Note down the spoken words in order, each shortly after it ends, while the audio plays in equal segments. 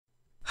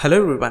Hello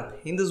everyone,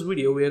 in this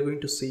video we are going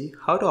to see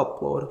how to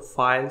upload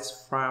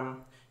files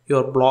from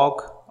your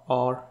blog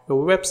or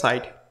your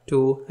website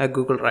to a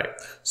Google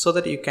Drive so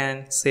that you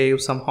can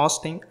save some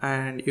hosting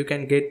and you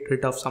can get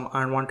rid of some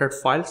unwanted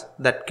files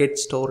that get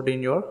stored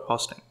in your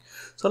hosting.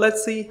 So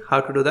let's see how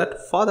to do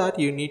that. For that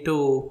you need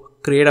to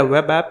create a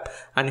web app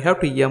and you have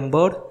to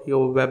embed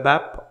your web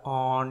app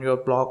on your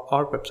blog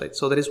or website.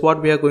 So that is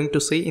what we are going to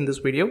see in this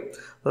video.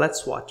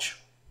 Let's watch.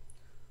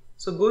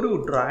 So go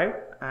to Drive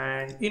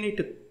and you need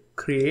to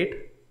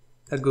create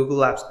a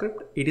Google app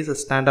script. It is a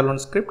standalone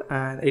script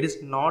and it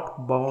is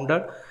not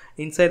bounded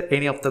inside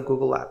any of the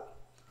Google app.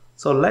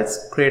 So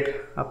let's create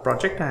a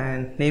project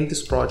and name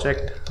this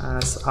project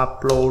as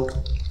upload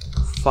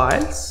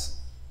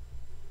files.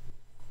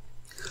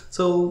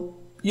 So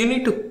you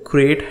need to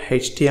create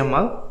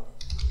HTML.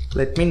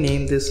 Let me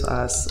name this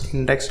as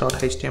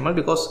index.html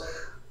because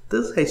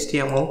this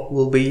HTML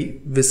will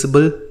be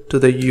visible to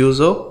the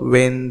user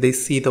when they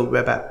see the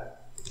web app.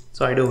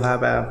 So I do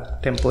have a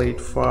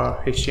template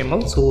for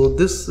HTML. So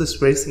this is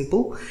very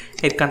simple.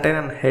 It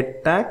contains a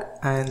head tag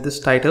and this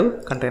title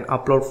contains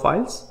upload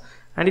files,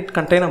 and it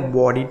contains a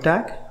body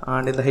tag,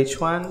 and in the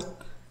H1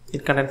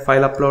 it contains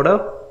file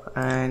uploader,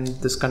 and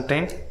this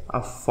contains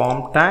a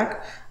form tag,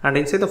 and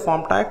inside the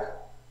form tag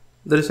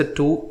there is a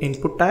two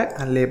input tag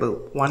and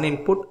label. One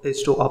input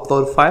is to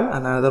upload file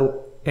and another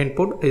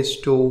input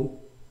is to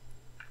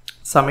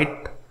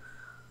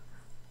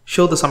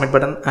show the submit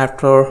button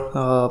after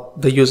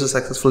the user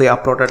successfully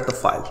uploaded the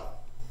file.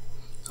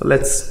 So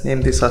let's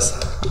name this as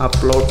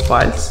upload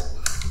files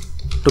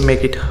to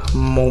make it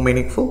more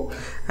meaningful,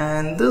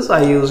 and this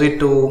I use it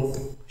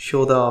to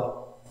show the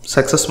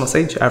success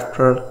message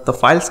after the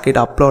files get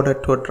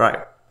uploaded to a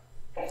drive.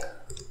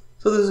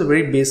 So this is a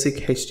very basic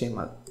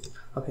HTML.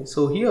 Okay,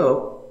 so here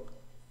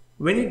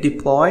when you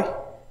deploy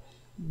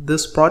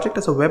this project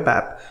as a web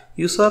app,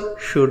 user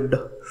should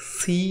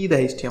see the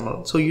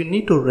HTML. So you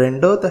need to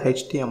render the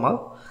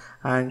HTML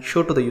and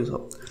show to the user.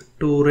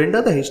 To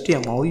render the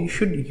HTML, you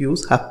should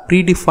use a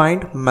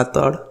predefined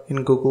method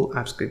in Google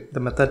Apps Script. The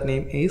method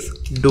name is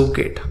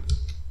doGet.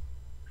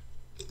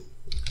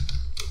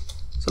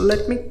 So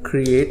let me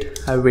create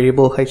a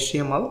variable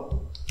HTML,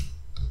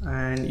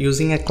 and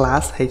using a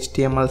class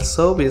HTML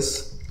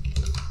service,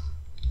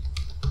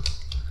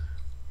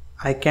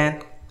 I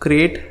can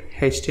create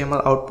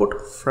HTML output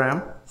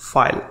from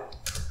file,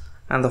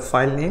 and the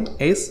file name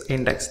is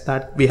index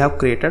that we have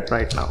created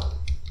right now.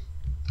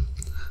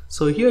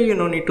 So here you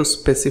don't need to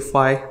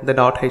specify the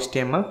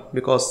 .html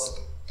because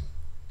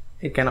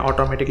it can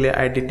automatically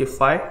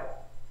identify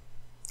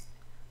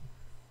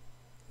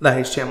the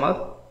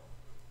HTML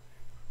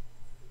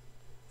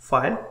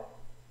file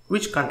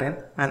which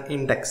contains an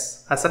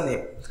index as a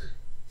name.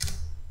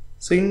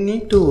 So you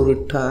need to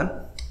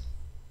return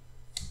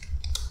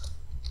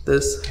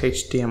this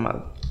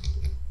HTML.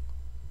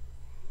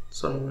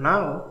 So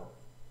now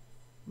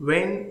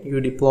when you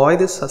deploy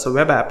this as a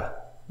web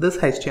app, this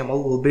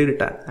HTML will be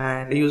returned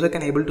and the user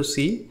can able to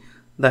see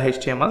the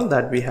HTML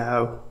that we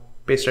have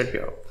pasted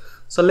here.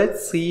 So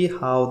let's see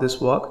how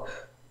this works.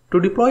 To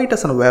deploy it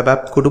as a web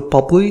app, go to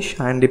publish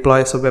and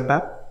deploy as a web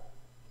app,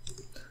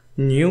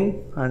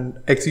 new,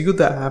 and execute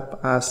the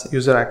app as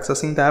user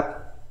accessing the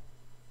app.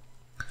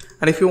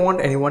 And if you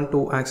want anyone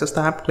to access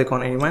the app, click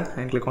on anyone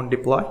and click on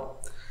deploy.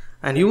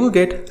 And you will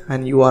get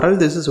an URL.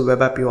 This is a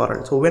web app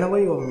URL. So whenever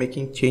you are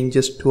making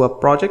changes to a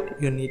project,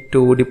 you need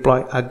to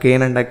deploy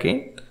again and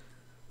again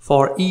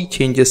for each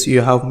changes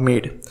you have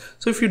made.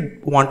 So if you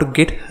want to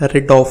get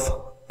rid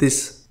of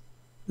this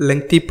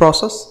lengthy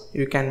process,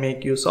 you can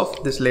make use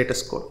of this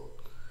latest code,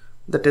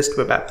 the test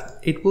web app.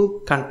 It will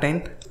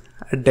contain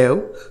a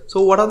dev.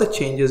 So what are the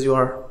changes you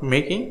are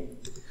making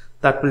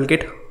that will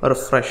get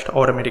refreshed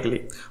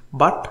automatically.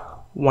 But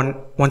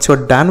once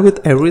you're done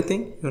with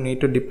everything, you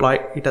need to deploy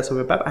it as a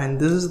web app, and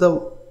this is the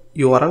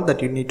URL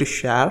that you need to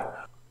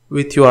share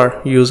with your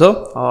user,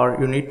 or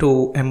you need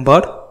to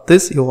embed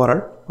this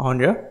URL on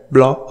your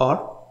blog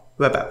or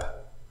web app.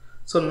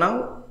 So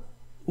now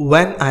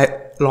when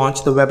I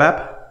launch the web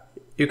app,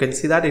 you can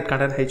see that it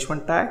contains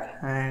H1 tag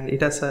and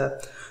it has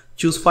a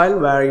choose file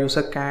where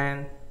user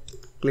can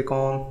click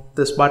on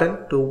this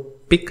button to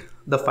pick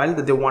the file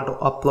that they want to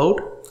upload.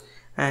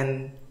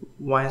 And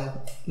when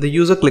the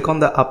user click on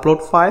the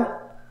upload file,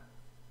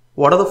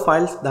 what are the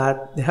files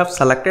that they have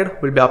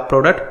selected will be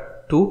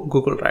uploaded to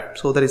Google Drive.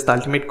 So that is the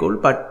ultimate goal,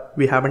 but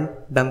we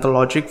haven't done the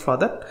logic for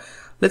that.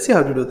 Let's see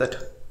how to do that.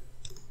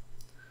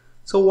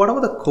 So whatever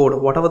the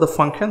code, whatever the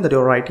function that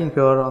you're writing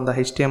here on the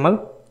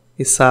HTML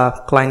is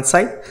a client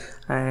side,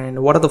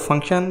 and what are the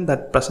function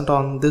that present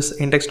on this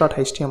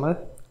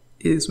index.html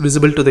is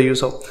visible to the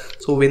user.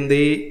 So when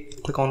they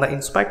click on the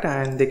inspect,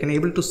 and they can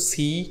able to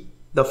see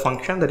the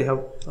function that you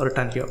have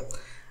written here.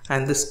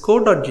 And this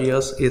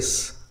code.js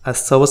is a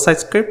server-side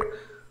script,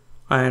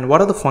 and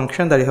what are the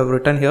function that you have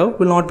written here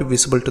will not be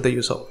visible to the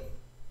user.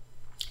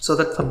 So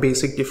that's a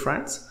basic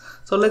difference.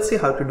 So let's see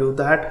how to do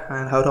that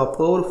and how to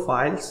upload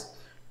files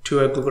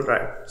to a Google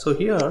Drive. So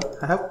here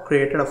I have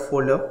created a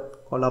folder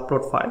called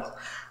upload files,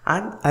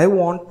 and I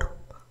want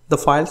the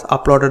files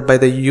uploaded by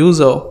the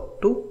user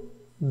to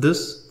this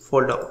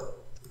folder.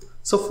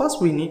 So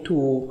first we need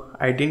to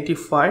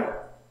identify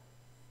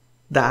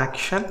the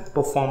action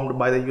performed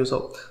by the user.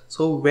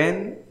 So when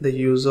the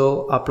user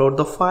upload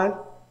the file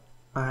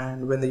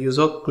and when the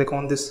user click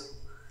on this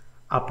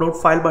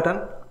upload file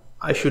button,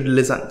 I should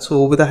listen.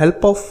 So with the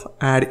help of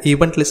add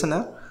event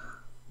listener,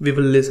 we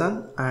will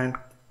listen and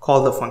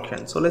call the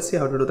function. So let's see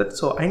how to do that.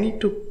 So I need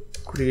to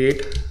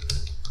create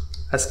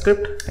a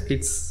script.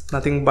 It's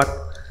nothing but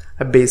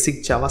a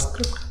basic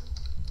JavaScript.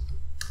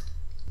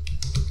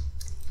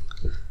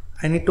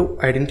 I need to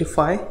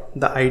identify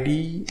the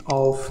ID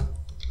of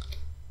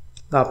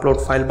the upload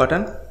file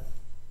button,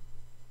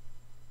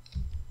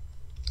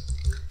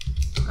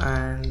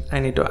 and I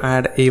need to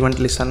add event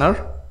listener.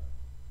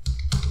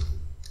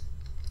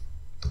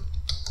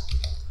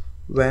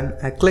 When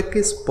a click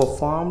is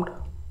performed,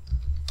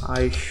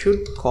 I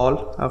should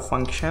call a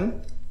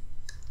function.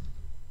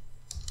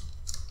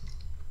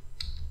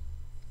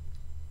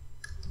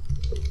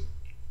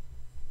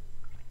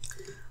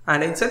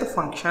 And inside the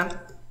function,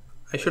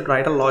 I should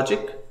write a logic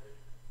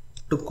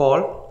to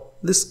call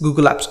this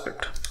Google Apps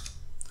script.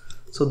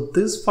 So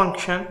this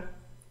function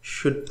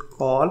should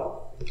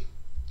call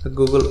the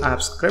Google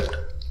Apps script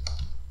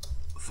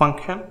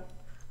function.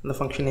 The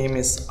function name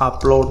is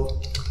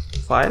upload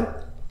file,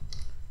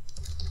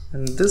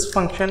 and this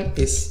function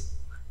is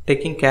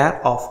taking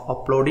care of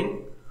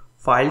uploading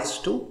files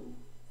to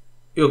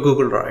your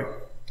Google Drive.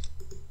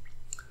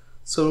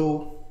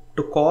 So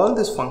to call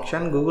this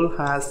function, Google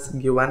has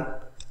given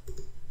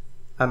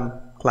a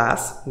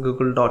class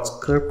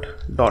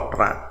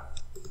google.script.run.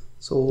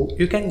 So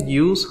you can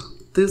use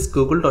this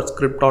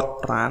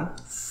google.script.run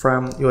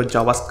from your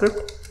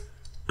JavaScript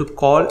to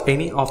call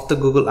any of the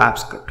Google Apps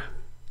script.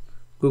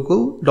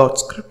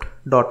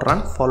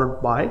 Google.script.run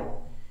followed by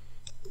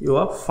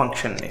your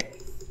function name,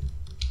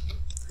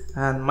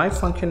 and my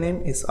function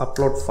name is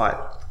upload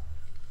file.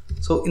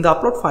 So in the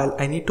upload file,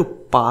 I need to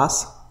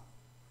pass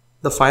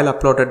the file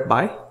uploaded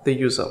by the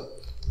user.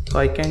 So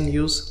I can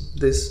use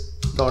this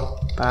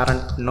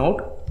 .parent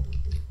node.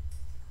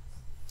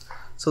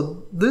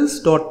 So this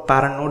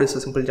 .parent node is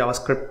a simple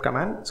JavaScript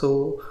command.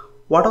 So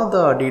what are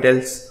the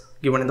details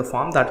given in the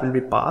form that will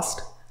be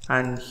passed,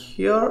 and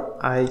here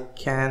I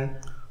can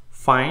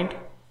find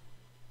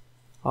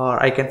or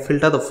I can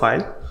filter the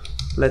file.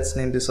 Let's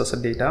name this as a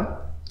data.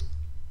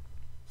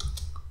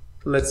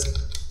 Let's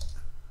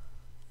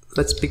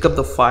pick up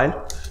the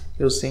file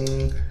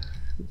using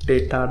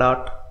data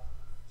dot,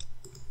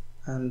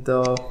 and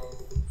the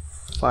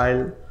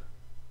file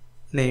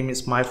name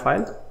is my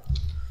file.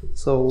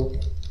 So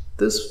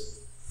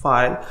this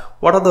file,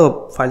 what are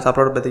the files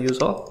uploaded by the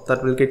user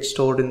that will get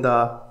stored in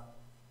the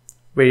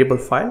variable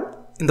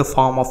file in the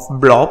form of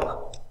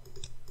blob.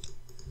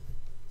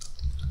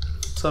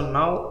 So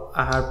now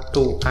I have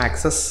to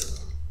access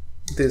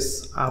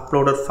this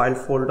uploaded file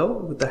folder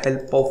with the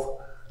help of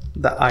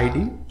the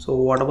ID. So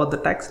whatever the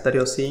text that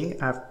you're seeing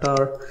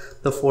after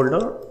the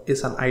folder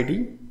is an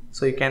ID.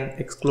 So you can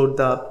exclude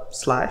the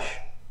slash.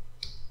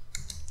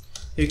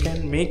 You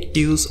can make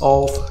use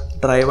of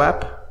drive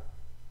app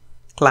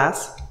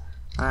class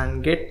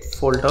and get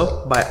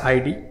folder by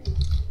ID.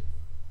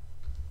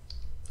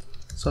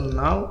 So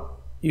now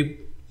you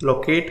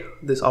locate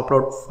this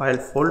upload file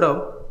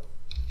folder.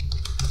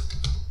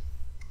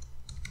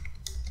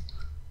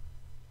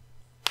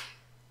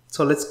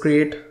 So let's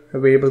create a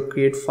variable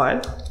create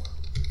file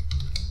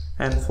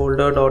and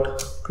folder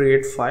dot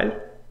create file.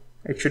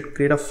 It should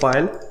create a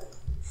file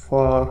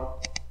for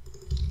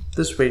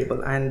this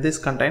variable, and this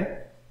contain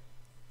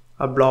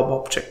a blob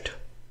object.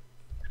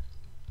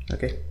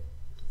 Okay,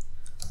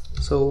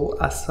 so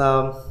as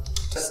a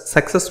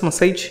success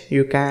message,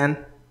 you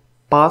can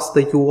pass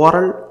the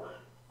URL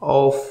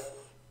of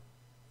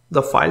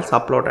the files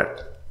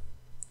uploaded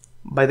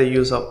by the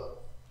user.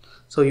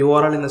 So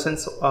URL in the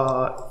sense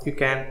you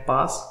can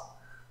pass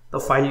the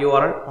file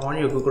URL on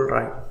your Google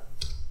Drive.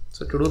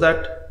 So to do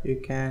that,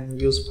 you can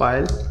use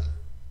file.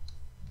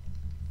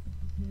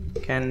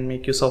 You can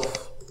make use of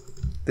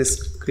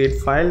this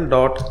create file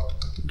dot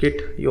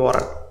get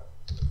URL.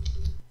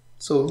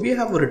 So we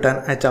have written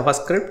a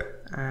JavaScript,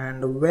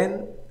 and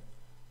when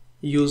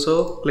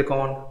user click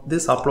on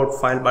this upload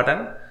file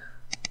button,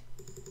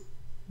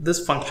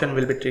 this function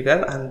will be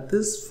triggered, and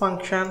this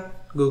function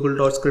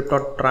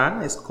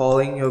google.script.run is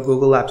calling your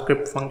Google Apps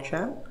script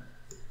function,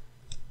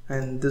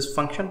 and this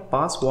function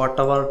pass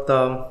whatever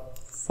the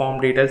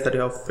form details that you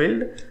have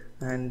filled,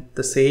 and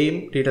the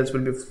same details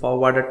will be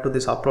forwarded to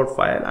this upload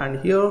file. And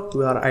here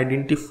we are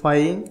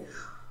identifying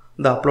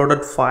the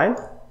uploaded file,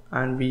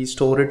 and we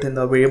store it in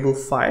the variable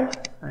file,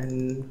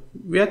 and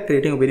we are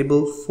creating a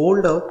variable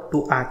folder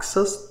to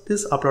access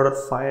this uploaded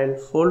file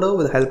folder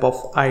with the help of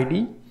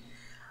ID.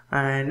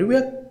 And we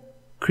are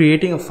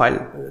creating a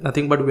file,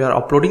 nothing but we are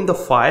uploading the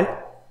file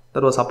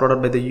that was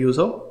uploaded by the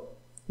user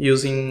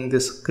using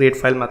this create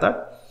file method,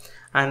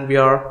 and we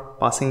are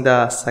passing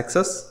the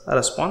success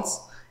response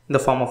in the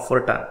form of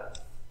return.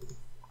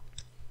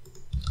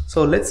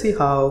 So let's see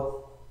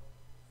how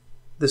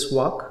this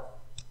works.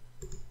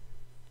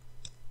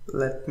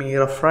 Let me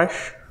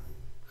refresh.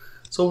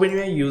 So when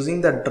you are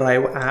using the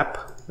drive app,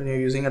 when you're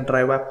using a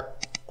drive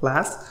app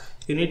class,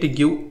 you need to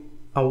give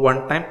a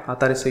one-time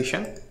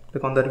authorization.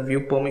 Click on the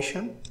review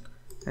permission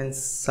and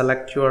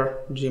select your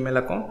Gmail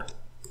account.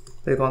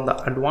 Click on the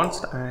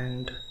advanced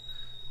and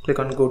click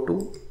on go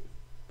to.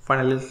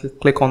 Finally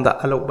click on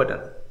the allow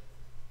button.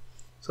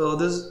 So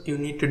this you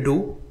need to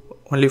do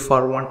only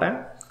for one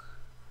time.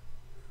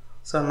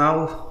 So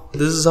now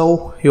this is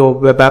how your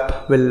web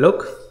app will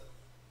look.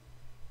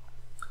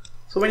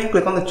 So when you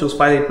click on the choose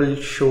file, it will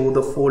show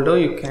the folder.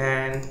 You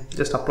can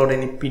just upload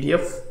any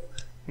PDF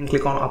and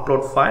click on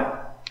upload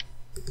file.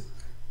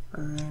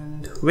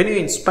 And when you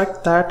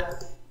inspect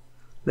that,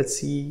 let's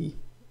see,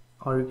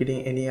 are you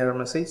getting any error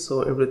message?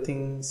 So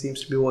everything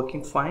seems to be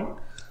working fine.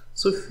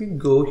 So if you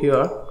go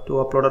here to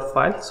uploaded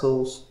file,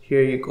 so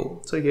here you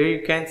go. So here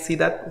you can see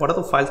that what are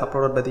the files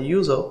uploaded by the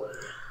user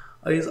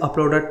is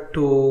uploaded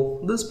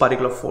to this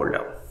particular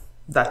folder.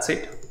 That's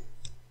it.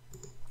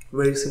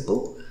 Very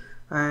simple.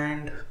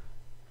 And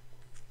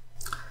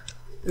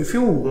if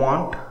you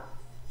want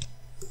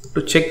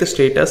to check the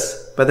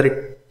status whether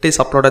it is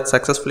uploaded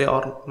successfully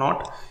or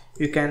not,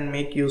 you can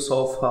make use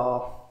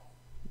of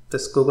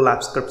this Google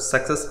Apps Script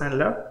success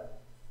handler.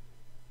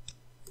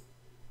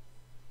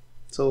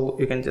 So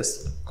you can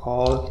just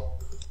call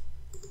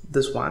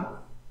this one.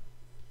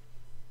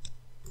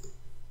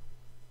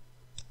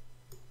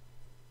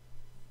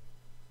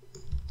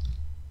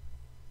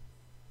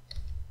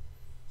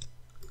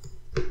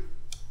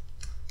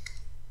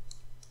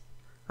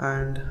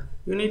 And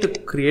you need to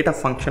create a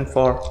function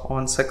for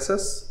on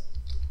success.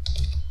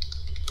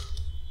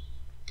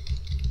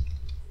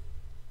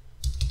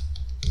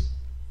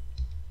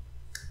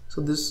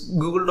 So this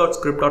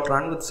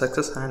google.script.run with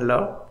success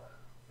handler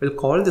will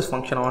call this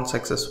function on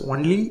success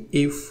only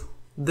if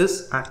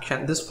this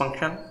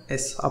function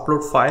is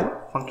upload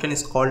file function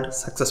is called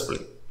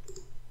successfully.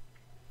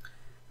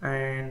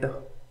 And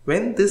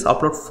when this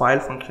upload file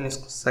function is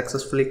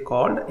successfully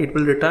called, it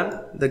will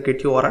return the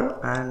get URL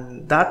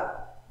and that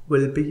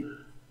will be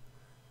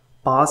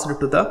passed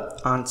to the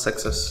on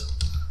success.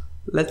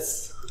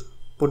 Let's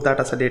put that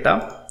as a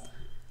data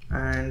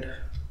and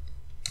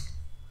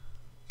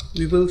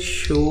we will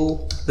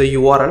show the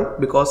URL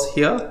because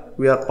here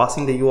we are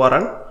passing the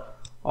URL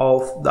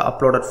of the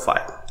uploaded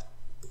file.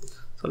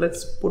 So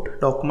let's put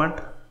document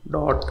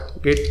dot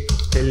get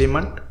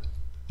element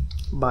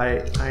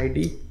by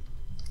ID.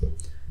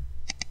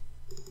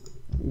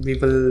 We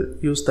will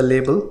use the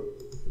label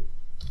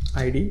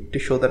ID to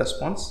show the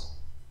response.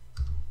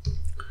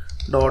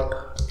 Dot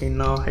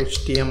inner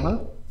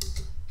HTML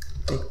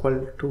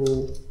equal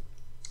to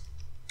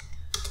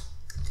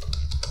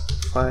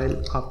file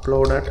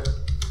uploaded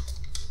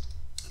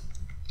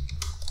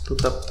to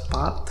the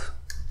path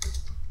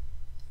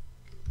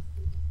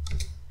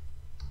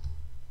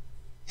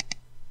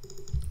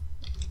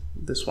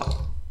this one.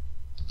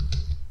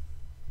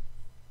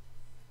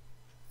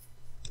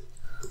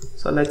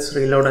 So let's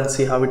reload and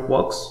see how it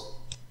works.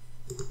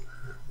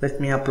 Let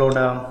me upload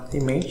an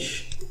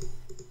image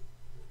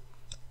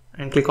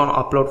and click on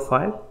upload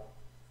file.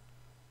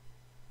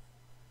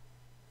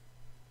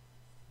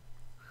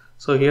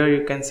 So here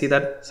you can see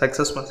that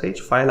success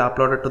message, file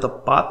uploaded to the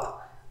path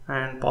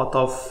and path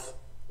of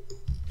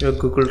your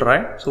Google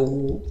Drive.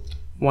 So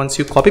once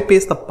you copy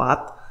paste the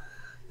path,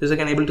 user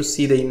can able to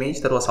see the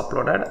image that was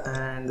uploaded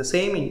and the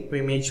same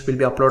image will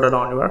be uploaded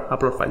on your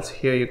upload files.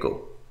 Here you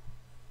go.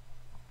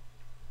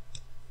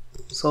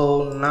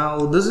 So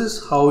now this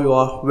is how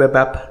your web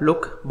app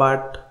look,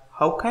 but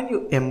how can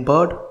you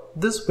embed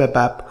this web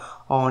app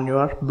on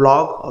your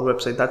blog or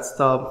website? That's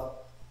the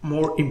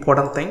more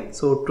important thing.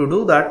 So to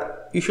do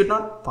that, you should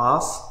not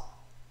pass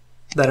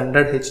the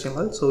rendered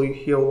HTML. So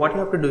here what you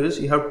have to do is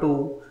you have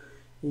to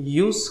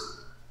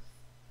use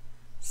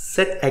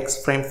set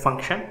xframe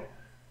function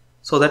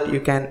so that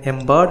you can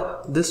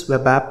embed this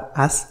web app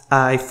as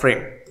a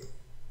iframe.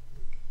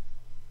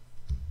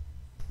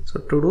 So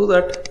to do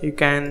that, you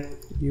can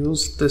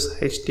use this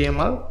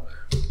HTML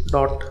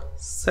dot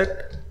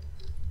set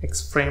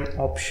xframe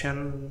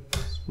option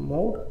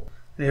mode.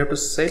 And you have to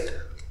set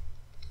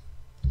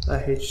the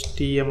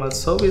HTML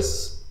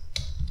service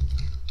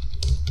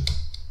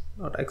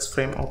dot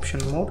xframe option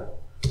mode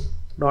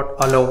dot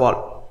allow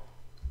all.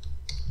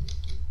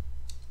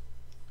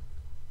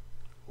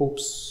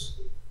 Oops,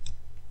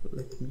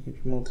 let me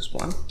remove this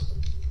one.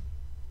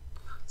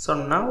 So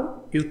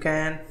now you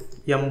can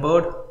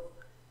embed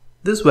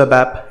this web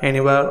app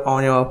anywhere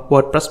on your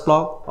WordPress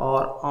blog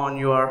or on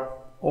your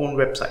own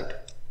website.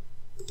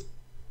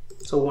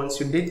 So once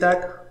you did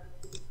that,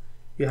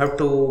 you have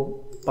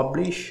to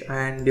publish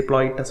and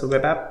deploy it as a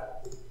web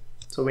app.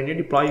 So when you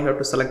deploy, you have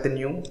to select the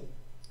new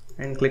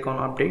and click on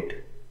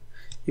update.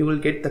 You will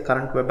get the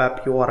current web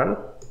app URL.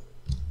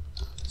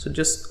 So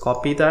just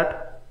copy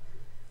that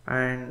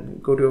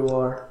and go to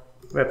your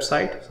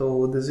website.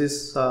 So this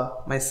is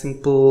my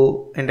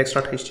simple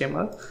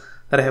index.html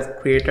that I have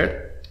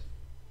created.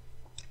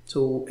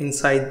 So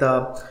inside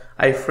the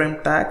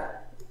iframe tag,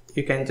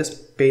 you can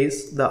just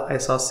paste the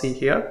src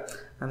here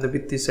and the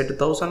width is set to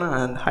 1000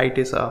 and height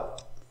is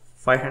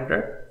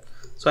 500.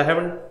 So I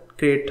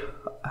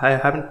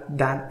haven't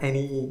done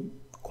any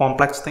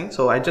complex thing,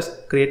 so I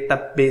just create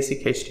the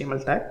basic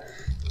HTML tag.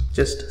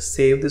 Just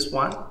save this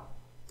one.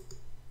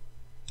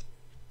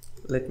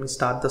 Let me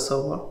start the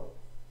server.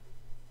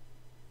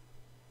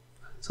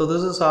 So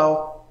this is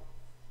how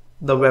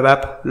the web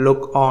app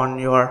look on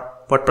your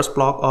WordPress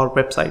blog or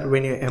website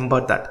when you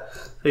embed that.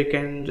 So you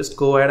can just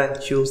go ahead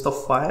and choose the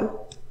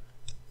file.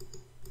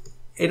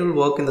 It will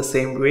work in the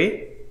same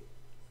way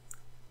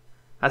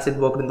as it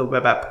worked in the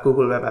web app,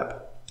 Google web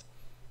app.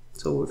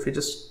 So if you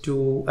just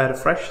do a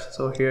refresh,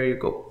 so here you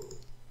go.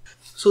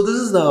 So this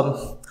is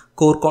the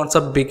core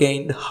concept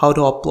behind how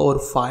to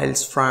upload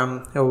files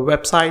from your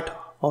website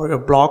or your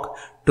blog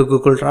to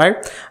Google Drive,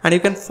 and you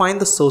can find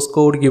the source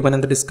code given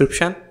in the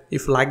description.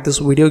 If you like this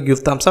video, give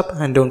thumbs up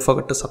and don't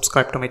forget to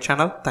subscribe to my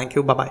channel. Thank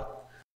you. Bye bye.